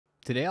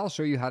Today I'll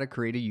show you how to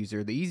create a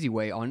user the easy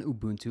way on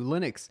Ubuntu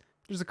Linux.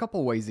 There's a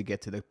couple ways to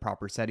get to the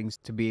proper settings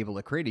to be able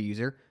to create a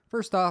user.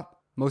 First off,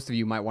 most of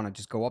you might want to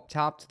just go up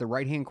top to the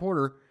right hand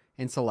corner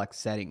and select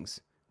settings.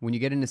 When you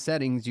get into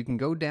settings, you can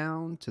go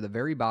down to the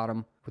very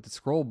bottom with the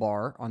scroll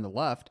bar on the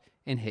left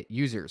and hit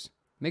users.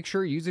 Make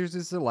sure users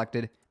is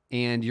selected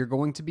and you're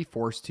going to be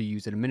forced to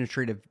use an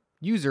administrative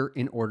user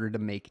in order to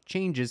make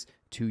changes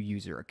to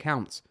user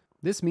accounts.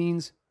 This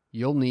means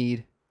you'll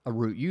need a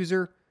root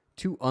user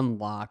to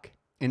unlock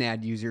and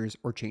add users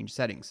or change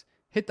settings.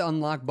 Hit the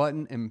unlock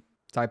button and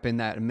type in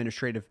that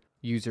administrative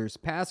user's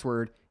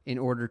password in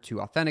order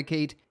to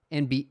authenticate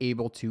and be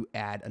able to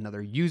add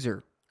another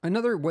user.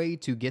 Another way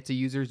to get to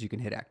users, you can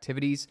hit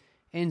activities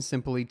and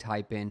simply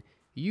type in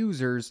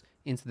users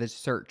into the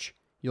search.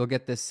 You'll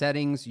get the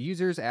settings,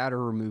 users, add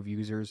or remove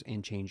users,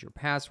 and change your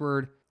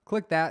password.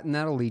 Click that and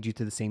that'll lead you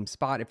to the same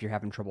spot if you're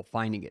having trouble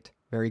finding it.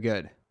 Very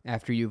good.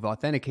 After you've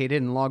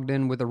authenticated and logged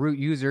in with a root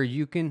user,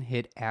 you can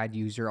hit add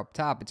user up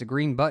top. It's a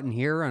green button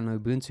here on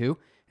Ubuntu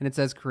and it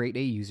says create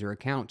a user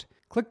account.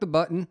 Click the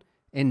button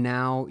and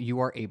now you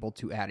are able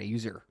to add a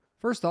user.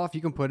 First off,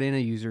 you can put in a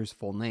user's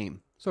full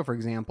name. So for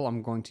example,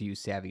 I'm going to use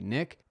Savvy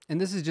Nick, and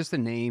this is just a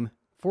name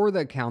for the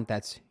account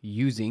that's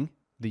using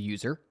the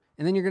user.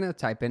 And then you're going to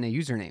type in a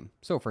username.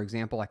 So for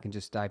example, I can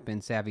just type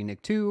in Savvy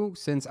Nick 2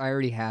 since I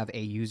already have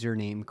a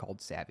username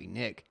called Savvy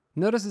Nick.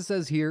 Notice it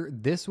says here,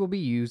 this will be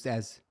used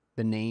as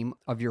the name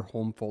of your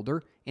home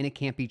folder and it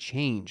can't be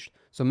changed.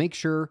 So make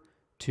sure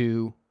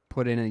to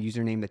put in a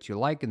username that you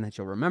like and that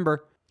you'll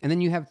remember. And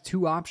then you have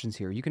two options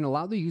here. You can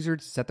allow the user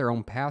to set their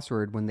own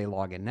password when they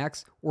log in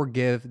next, or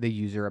give the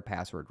user a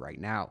password right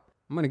now.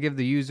 I'm going to give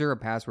the user a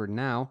password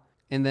now,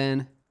 and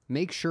then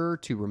make sure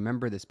to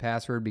remember this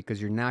password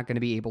because you're not going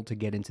to be able to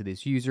get into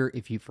this user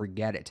if you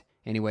forget it.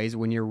 Anyways,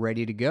 when you're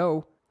ready to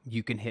go,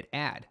 you can hit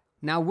add.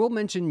 Now we'll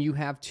mention you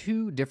have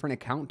two different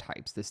account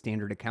types, the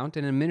standard account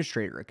and an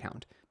administrator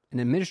account. An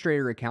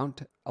administrator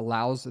account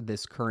allows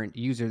this current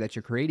user that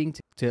you're creating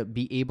to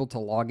be able to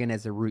log in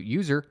as a root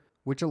user,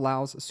 which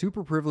allows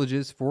super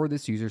privileges for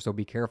this user. So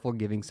be careful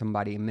giving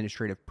somebody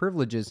administrative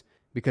privileges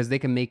because they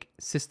can make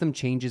system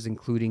changes,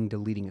 including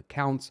deleting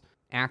accounts,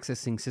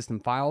 accessing system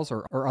files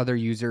or other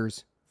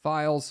users'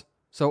 files.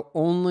 So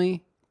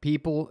only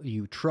people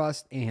you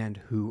trust and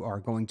who are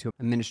going to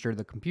administer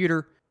the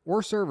computer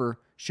or server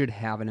should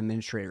have an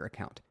administrator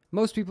account.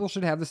 Most people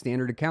should have the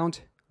standard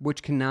account,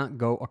 which cannot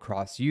go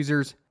across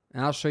users.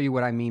 And I'll show you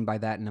what I mean by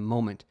that in a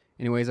moment.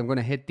 Anyways, I'm going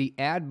to hit the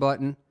add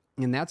button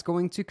and that's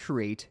going to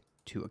create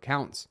two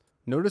accounts.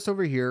 Notice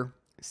over here,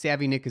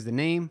 Savvy Nick is the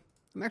name.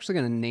 I'm actually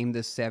going to name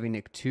this Savvy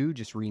Nick 2,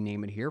 just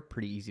rename it here,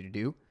 pretty easy to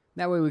do.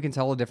 That way we can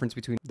tell the difference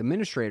between the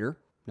administrator,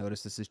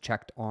 notice this is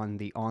checked on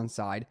the on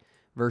side,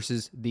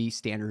 versus the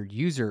standard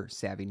user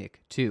Savvy Nick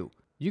 2.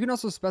 You can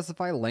also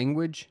specify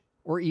language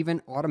or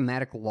even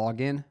automatic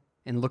login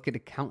and look at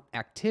account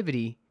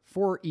activity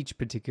for each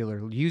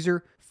particular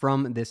user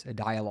from this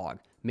dialog.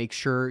 Make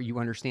sure you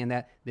understand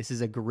that this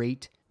is a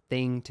great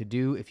thing to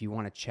do if you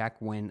want to check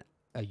when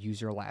a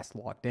user last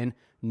logged in.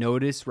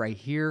 Notice right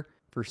here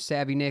for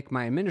Savvy Nick,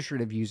 my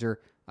administrative user,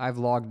 I've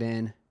logged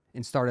in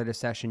and started a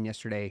session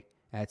yesterday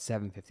at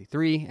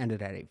 7:53,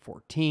 ended at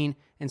 8:14,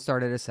 and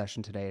started a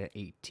session today at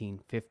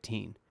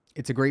 18:15.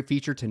 It's a great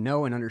feature to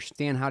know and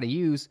understand how to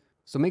use,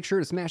 so make sure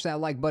to smash that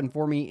like button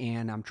for me,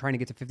 and I'm trying to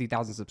get to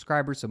 50,000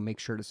 subscribers, so make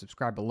sure to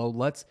subscribe below.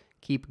 Let's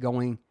keep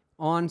going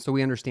on so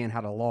we understand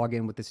how to log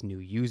in with this new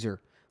user.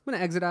 I'm going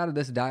to exit out of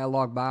this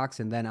dialog box,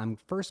 and then I'm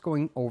first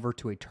going over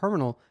to a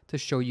terminal to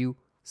show you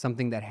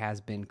something that has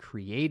been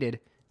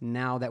created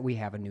now that we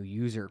have a new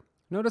user.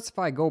 Notice if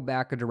I go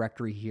back a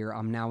directory here,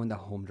 I'm now in the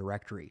home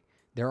directory.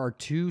 There are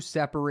two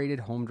separated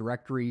home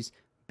directories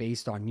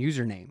based on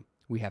username.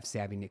 We have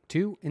Savvy Nick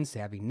 2 and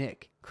Savvy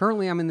Nick.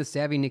 Currently, I'm in the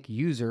Savvy Nick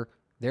user,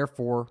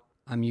 therefore,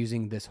 I'm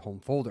using this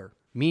home folder,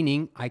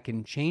 meaning I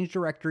can change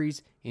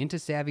directories into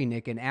Savvy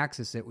Nick and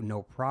access it with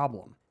no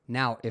problem.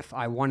 Now, if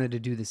I wanted to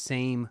do the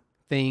same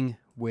thing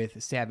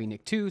with Savvy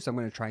Nick 2, so I'm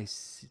going to try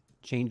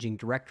changing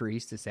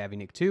directories to Savvy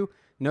Nick 2.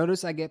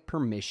 Notice I get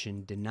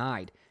permission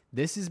denied.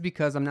 This is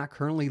because I'm not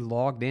currently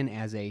logged in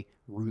as a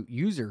root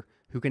user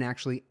who can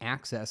actually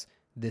access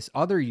this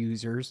other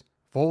user's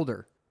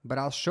folder. But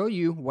I'll show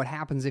you what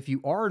happens if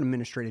you are an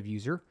administrative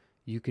user.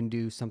 You can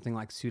do something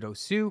like sudo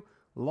su,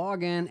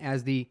 log in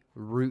as the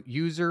root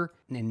user,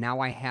 and now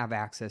I have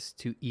access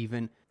to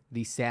even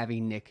the Savvy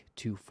Nick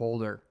 2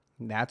 folder.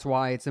 That's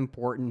why it's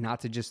important not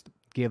to just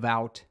give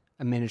out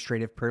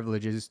administrative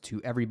privileges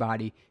to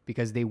everybody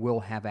because they will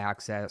have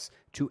access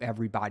to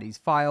everybody's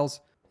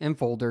files and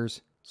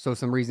folders. So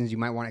some reasons you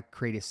might want to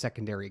create a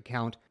secondary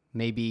account,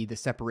 maybe the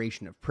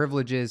separation of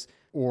privileges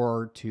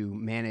or to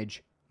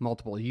manage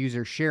multiple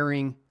user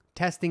sharing,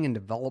 testing and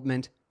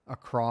development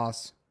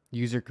across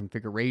user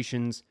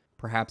configurations.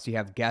 Perhaps you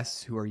have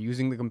guests who are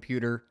using the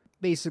computer.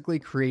 Basically,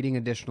 creating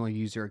additional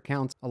user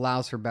accounts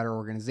allows for better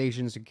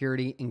organization,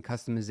 security, and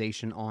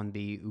customization on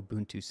the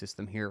Ubuntu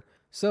system here.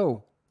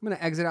 So I'm going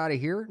to exit out of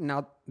here.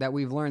 Now that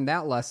we've learned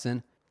that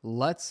lesson,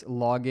 let's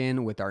log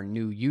in with our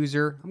new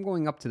user. I'm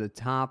going up to the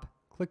top,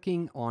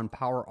 clicking on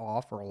power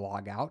off or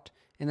log out,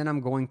 and then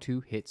I'm going to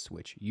hit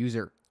switch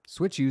user.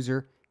 Switch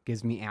user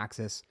gives me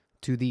access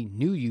to the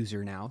new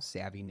user now,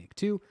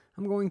 SavvyNick2.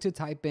 I'm going to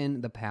type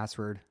in the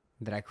password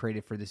that I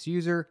created for this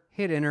user,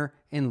 hit enter,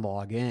 and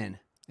log in.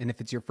 And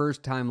if it's your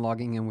first time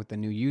logging in with a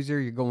new user,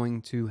 you're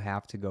going to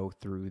have to go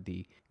through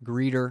the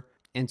greeter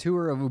and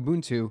tour of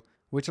Ubuntu,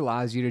 which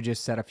allows you to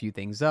just set a few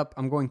things up.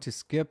 I'm going to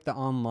skip the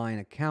online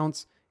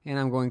accounts, and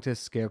I'm going to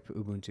skip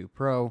Ubuntu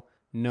Pro.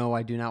 No,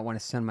 I do not want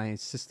to send my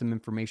system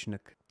information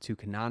to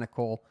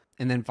Canonical.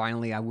 And then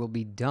finally, I will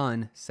be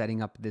done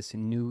setting up this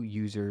new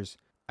user's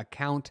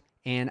account,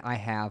 and I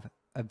have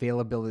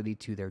availability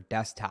to their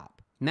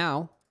desktop.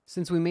 Now,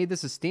 since we made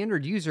this a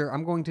standard user,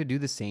 I'm going to do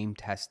the same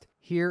test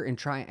here and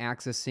try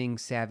accessing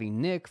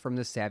SavvyNick from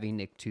the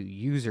SavvyNick2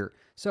 user.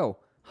 So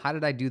how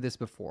did I do this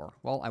before?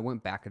 Well, I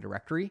went back a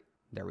directory.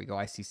 There we go,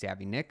 I see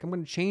SavvyNick. I'm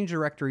going to change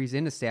directories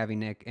into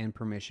SavvyNick, and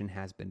permission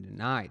has been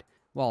denied.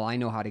 Well, I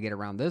know how to get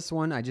around this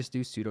one. I just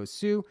do sudo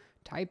su,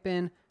 type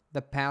in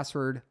the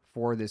password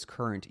for this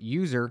current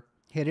user,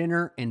 hit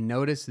enter, and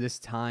notice this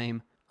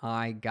time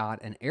I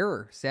got an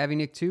error.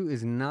 SavvyNick2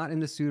 is not in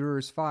the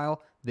sudoers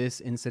file. This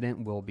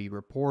incident will be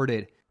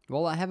reported.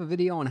 Well, I have a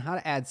video on how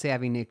to add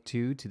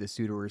SavvyNick2 to the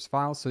sudoers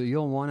file, so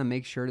you'll want to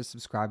make sure to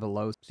subscribe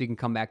below so you can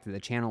come back to the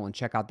channel and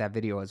check out that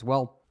video as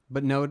well.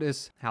 But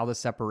notice how the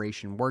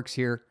separation works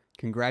here.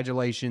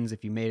 Congratulations,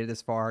 if you made it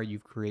this far,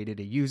 you've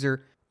created a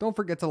user. Don't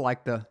forget to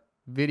like the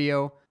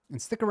video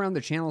and stick around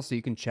the channel so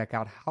you can check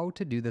out how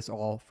to do this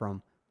all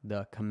from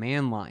the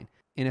command line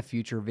in a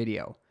future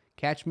video.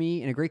 Catch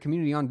me in a great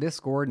community on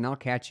Discord, and I'll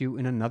catch you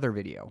in another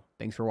video.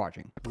 Thanks for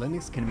watching.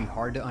 Linux can be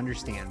hard to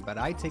understand, but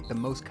I take the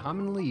most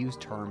commonly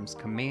used terms,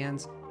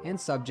 commands, and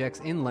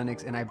subjects in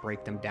Linux, and I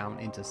break them down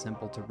into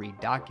simple to read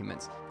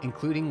documents,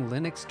 including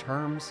Linux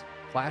terms,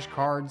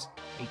 flashcards,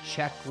 a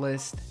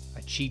checklist,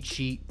 a cheat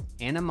sheet,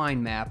 and a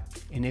mind map.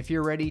 And if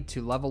you're ready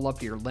to level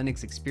up your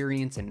Linux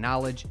experience and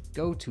knowledge,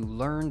 go to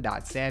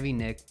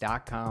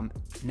learn.savvynick.com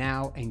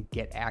now and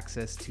get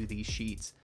access to these sheets.